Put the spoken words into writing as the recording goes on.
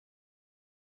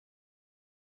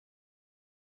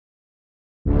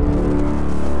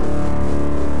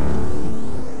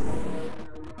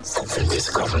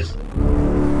discovered.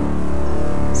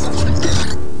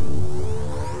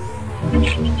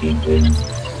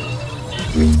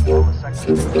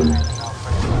 System.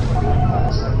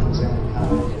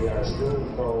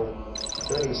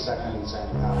 30 seconds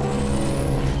and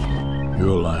counting.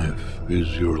 Your life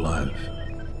is your life.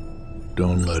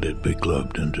 Don't let it be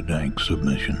clubbed into dank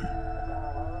submission.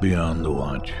 Beyond the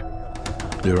watch,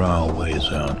 there are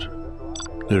ways out.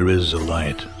 There is a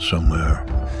light somewhere.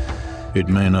 It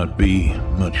may not be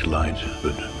much light,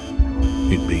 but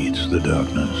it beats the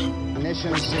darkness.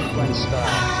 Ignition sequence start.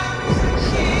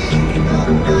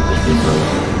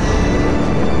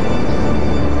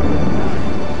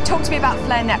 Talk to me about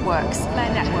Flare Networks.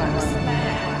 Flare Networks.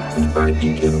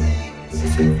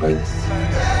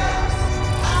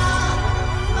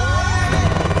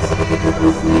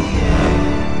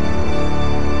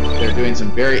 They're doing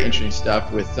some very interesting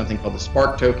stuff with something called the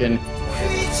Spark token.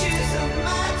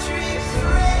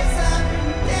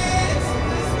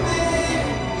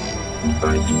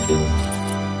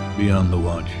 Beyond the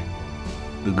watch,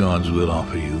 the gods will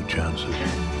offer you chances.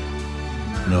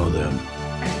 Know them.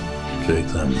 Take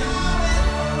them.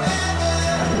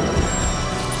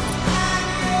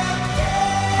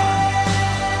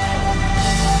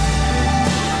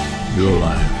 Your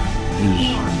life is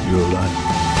your life.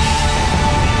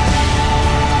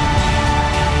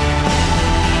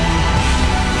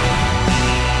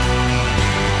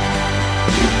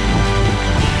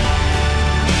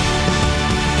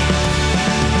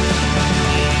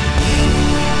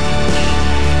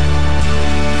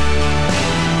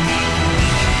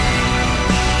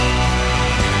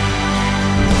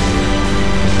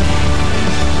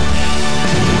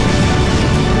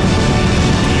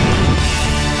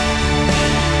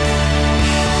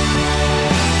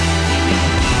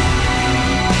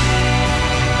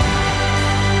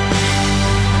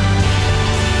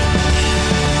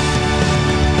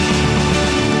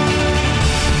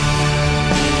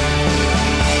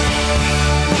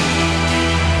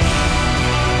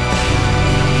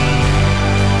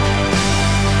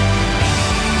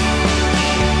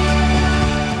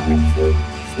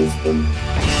 But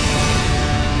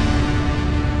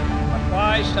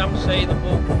why some say the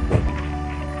moon?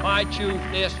 Why choose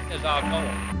this as our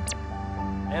goal?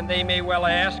 And they may well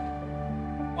ask,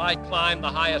 why climb the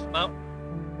highest mountain?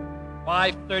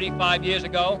 Why 35 years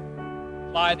ago,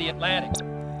 fly the Atlantic?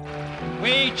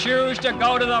 We choose to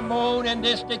go to the moon in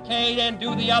this decade and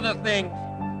do the other things,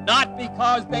 not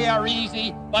because they are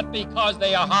easy, but because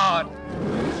they are hard.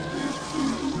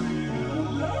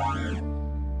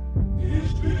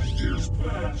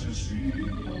 Fantasy,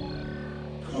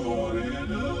 caught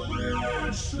in a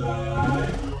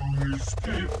landslide, no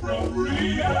escape from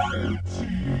reality.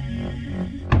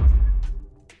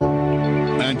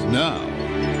 And now,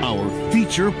 our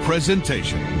feature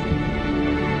presentation.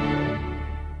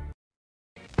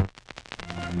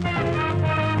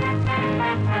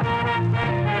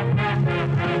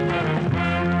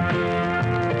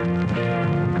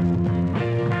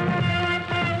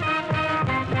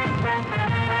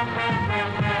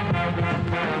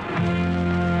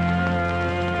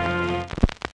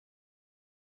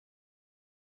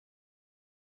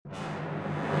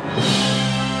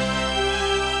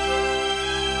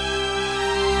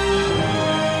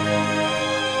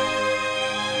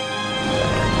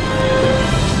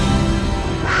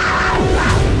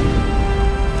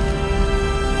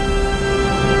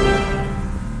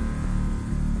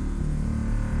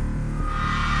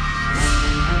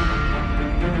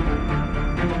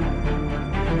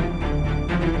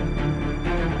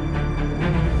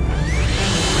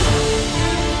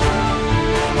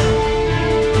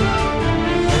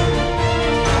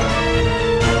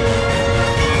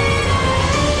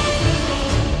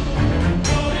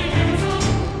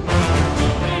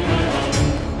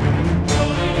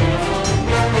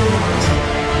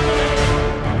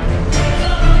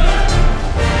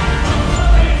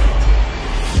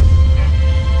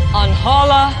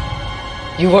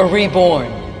 You were reborn.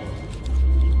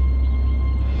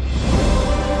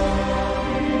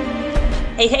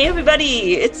 Hey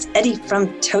everybody, it's Eddie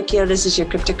from Tokyo. This is your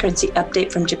cryptocurrency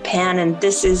update from Japan, and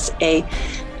this is a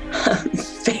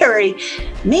very,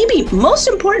 maybe most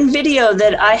important video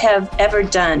that I have ever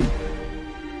done,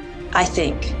 I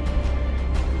think.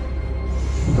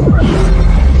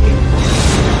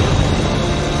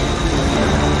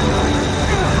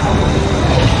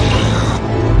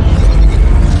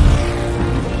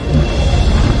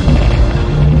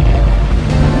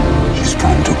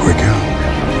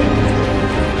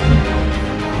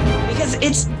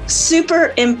 It's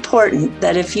super important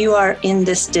that if you are in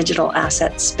this digital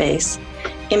asset space,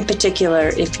 in particular,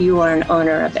 if you are an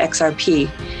owner of XRP,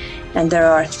 And there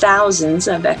are thousands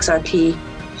of XRP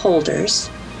holders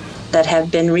that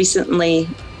have been recently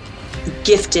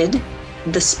gifted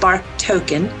the Spark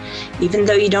token, even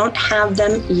though you don't have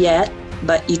them yet,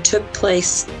 but you took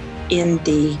place in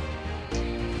the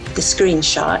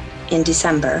screenshot in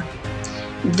December.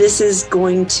 This is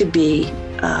going to be,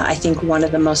 I think, one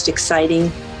of the most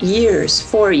exciting years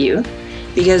for you,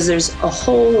 because there's a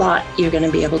whole lot you're going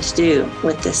to be able to do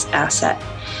with this asset.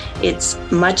 It's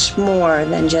much more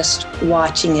than just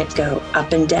watching it go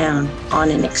up and down on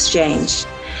an exchange.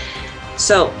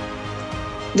 So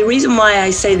the reason why I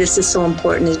say this is so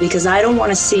important is because I don't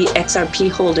want to see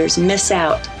XRP holders miss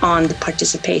out on the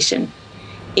participation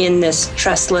in this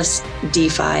trustless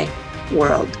DeFi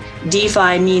world.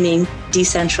 DeFi meaning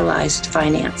decentralized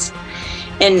finance.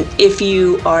 And if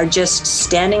you are just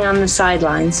standing on the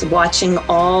sidelines watching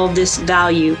all this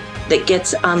value that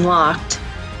gets unlocked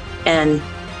and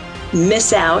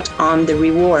miss out on the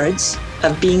rewards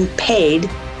of being paid,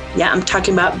 yeah, I'm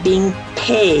talking about being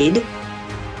paid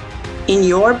in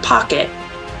your pocket,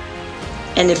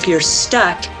 and if you're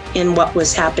stuck in what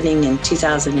was happening in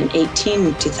 2018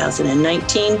 and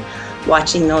 2019,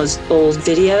 watching those old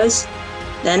videos,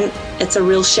 then it's a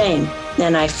real shame.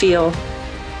 And I feel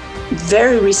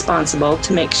very responsible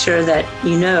to make sure that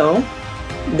you know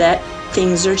that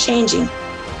things are changing.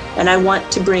 And I want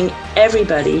to bring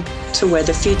everybody to where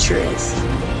the future is.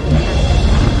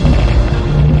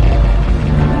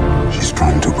 She's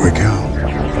trying to break out.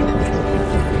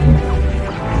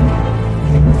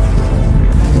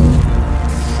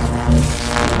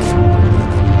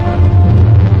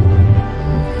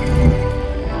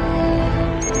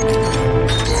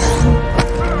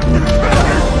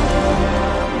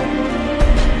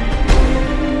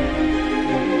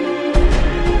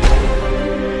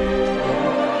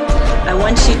 I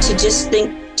want you to just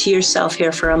think to yourself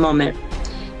here for a moment.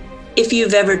 If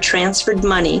you've ever transferred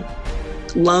money,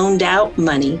 loaned out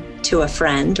money to a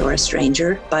friend or a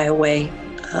stranger by way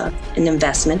of an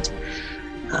investment,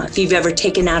 if you've ever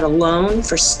taken out a loan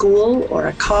for school or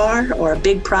a car or a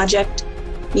big project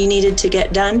you needed to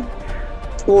get done,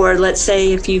 or let's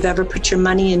say if you've ever put your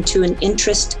money into an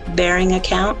interest-bearing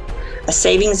account, a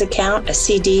savings account, a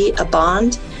CD, a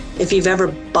bond, if you've ever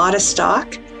bought a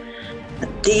stock,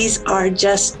 these are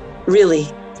just really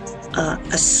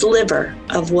a sliver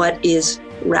of what is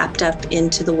wrapped up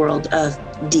into the world of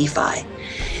DeFi.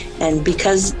 And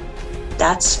because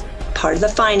that's part of the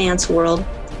finance world,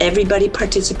 everybody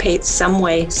participates some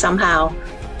way, somehow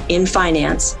in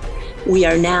finance. We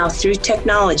are now, through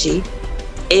technology,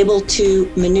 able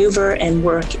to maneuver and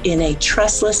work in a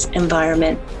trustless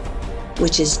environment,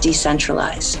 which is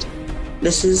decentralized.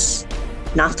 This is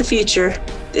not the future,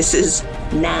 this is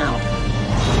now.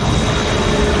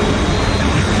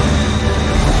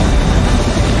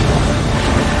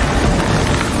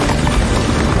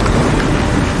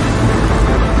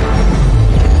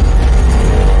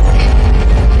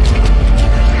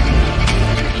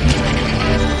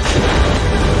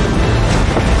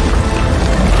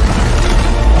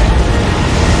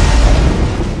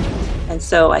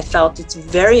 So I felt it's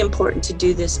very important to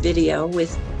do this video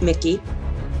with Micky,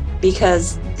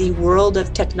 because the world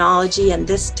of technology and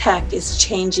this tech is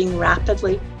changing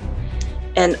rapidly.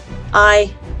 And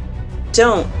I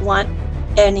don't want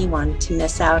anyone to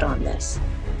miss out on this.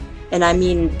 And I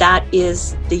mean, that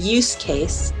is the use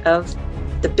case of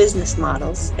the business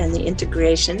models and the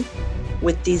integration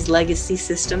with these legacy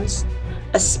systems,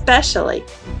 especially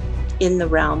in the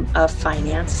realm of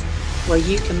finance, where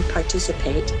you can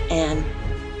participate and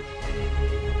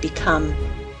become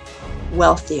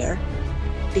wealthier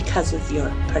because of your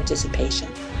participation.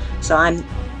 So I'm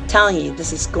telling you,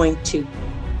 this is going to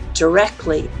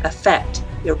directly affect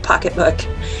your pocketbook.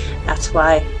 That's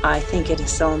why I think it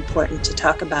is so important to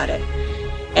talk about it.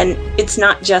 And it's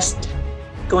not just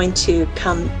going to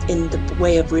come in the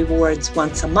way of rewards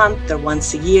once a month or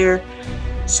once a year.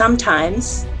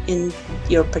 Sometimes in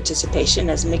your participation,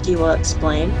 as Micky will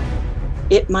explain,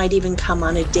 it might even come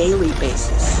on a daily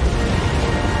basis.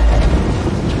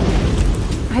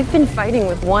 I've been fighting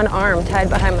with one arm tied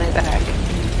behind my back.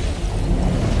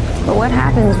 But what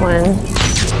happens when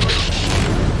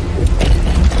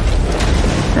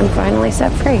I'm finally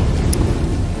set free?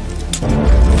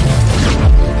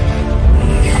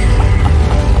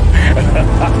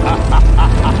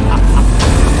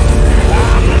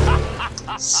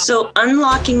 So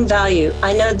unlocking value,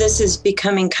 I know this is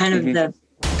becoming kind of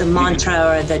the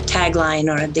mantra or the tagline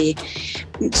or the,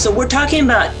 so we're talking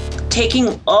about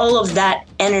taking all of that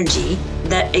energy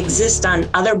that exists on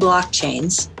other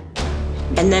blockchains,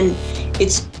 and then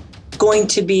it's going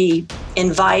to be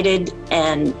invited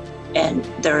and and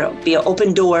there'll be an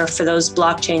open door for those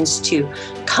blockchains to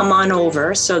come on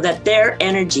over so that their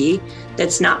energy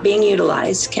that's not being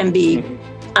utilized can be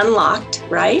unlocked,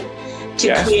 right?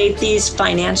 To create these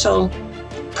financial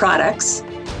products.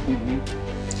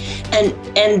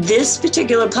 And this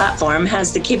particular platform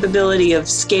has the capability of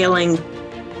scaling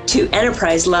to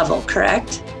enterprise level,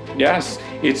 correct? Yes,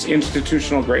 it's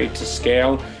institutional grade to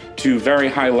scale to very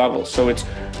high levels. So it's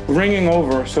bringing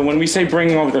over, so when we say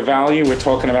bringing over the value, we're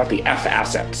talking about the F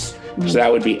assets. So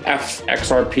that would be F,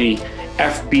 XRP,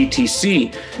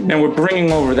 FBTC. Now we're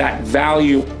bringing over that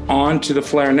value onto the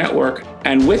Flare network,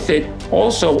 and with it,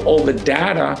 also all the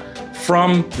data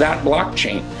from that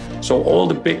blockchain. So all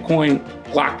the Bitcoin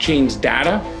blockchain's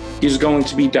data is going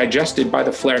to be digested by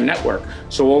the Flare network.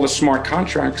 So all the smart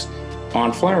contracts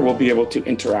on Flare will be able to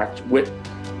interact with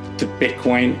the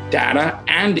Bitcoin data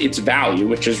and its value,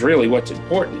 which is really what's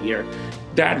important here.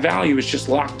 That value is just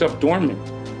locked up dormant.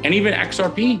 And even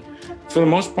XRP, for the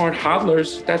most part,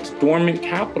 hodlers, that's dormant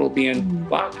capital being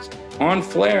locked on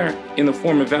Flare in the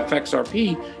form of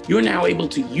FXRP. You're now able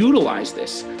to utilize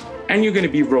this, and you're going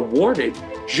to be rewarded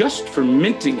just for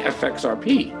minting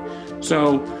FXRP.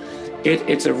 So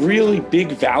it's a really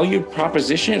big value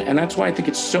proposition, and that's why I think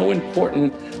it's so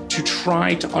important to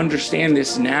try to understand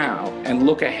this now and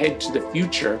look ahead to the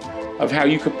future of how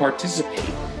you could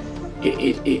participate.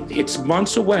 It's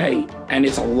months away, and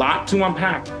it's a lot to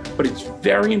unpack, but it's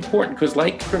very important because,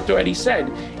 like Crypto Eddie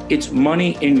said, it's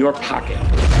money in your pocket.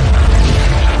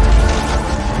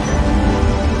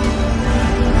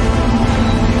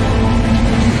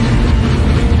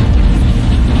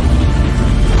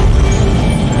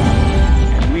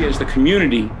 The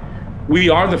community, we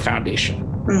are the foundation.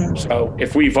 So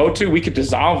if we vote to, we could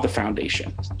dissolve the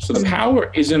foundation. So the power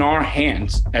is in our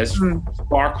hands as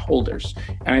Spark holders.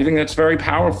 And I think that's very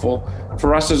powerful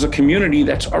for us as a community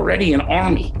that's already an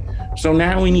army. So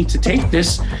now we need to take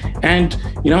this and,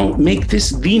 make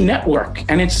this the network.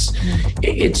 And it's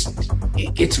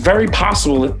very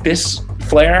possible that this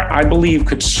Flare, I believe,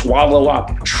 could swallow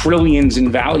up trillions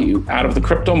in value out of the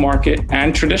crypto market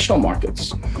and traditional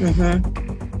markets.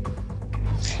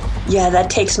 Yeah, that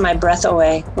takes my breath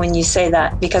away when you say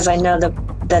that, because I know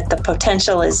that the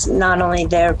potential is not only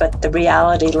there, but the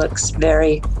reality looks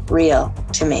very real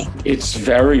to me. It's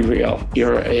very real.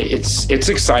 It's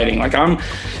exciting. Like, I'm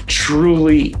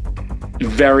truly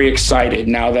very excited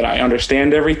now that I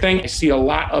understand everything. I see a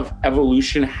lot of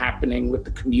evolution happening with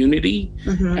the community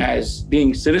as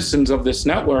being citizens of this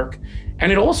network.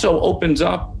 And it also opens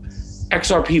up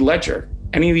XRP Ledger.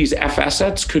 Any of these F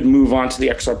assets could move on to the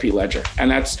XRP Ledger. And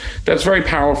that's very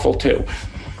powerful too.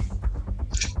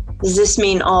 Does this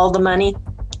mean all the money?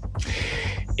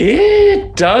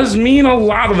 It does mean a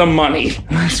lot of the money.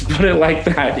 Let's put it like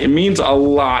that. It means a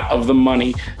lot of the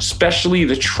money, especially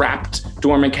the trapped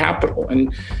dormant capital.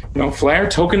 And, Flare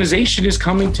tokenization is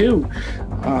coming too.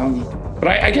 But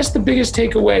I guess the biggest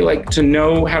takeaway, to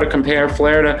know how to compare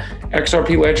Flare to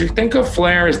XRP Ledger, think of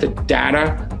Flare as the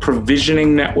data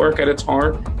provisioning network at its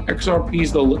heart. XRP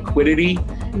is the liquidity,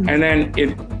 and then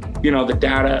the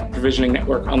data provisioning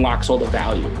network unlocks all the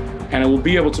value, and it will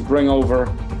be able to bring over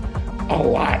a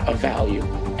lot of value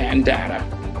and data.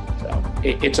 So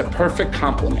it's a perfect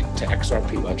complement to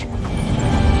XRP Ledger.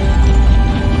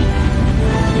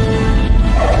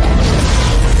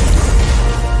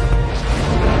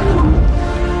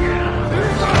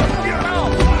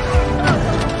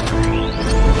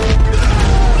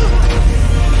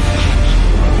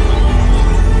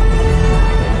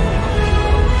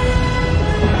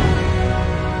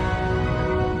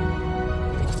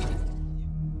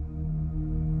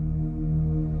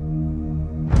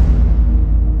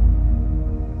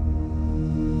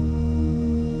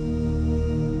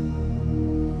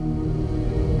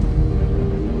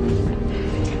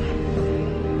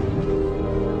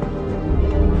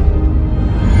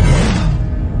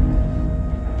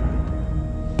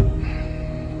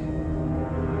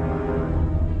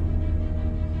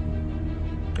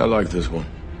 I like this one.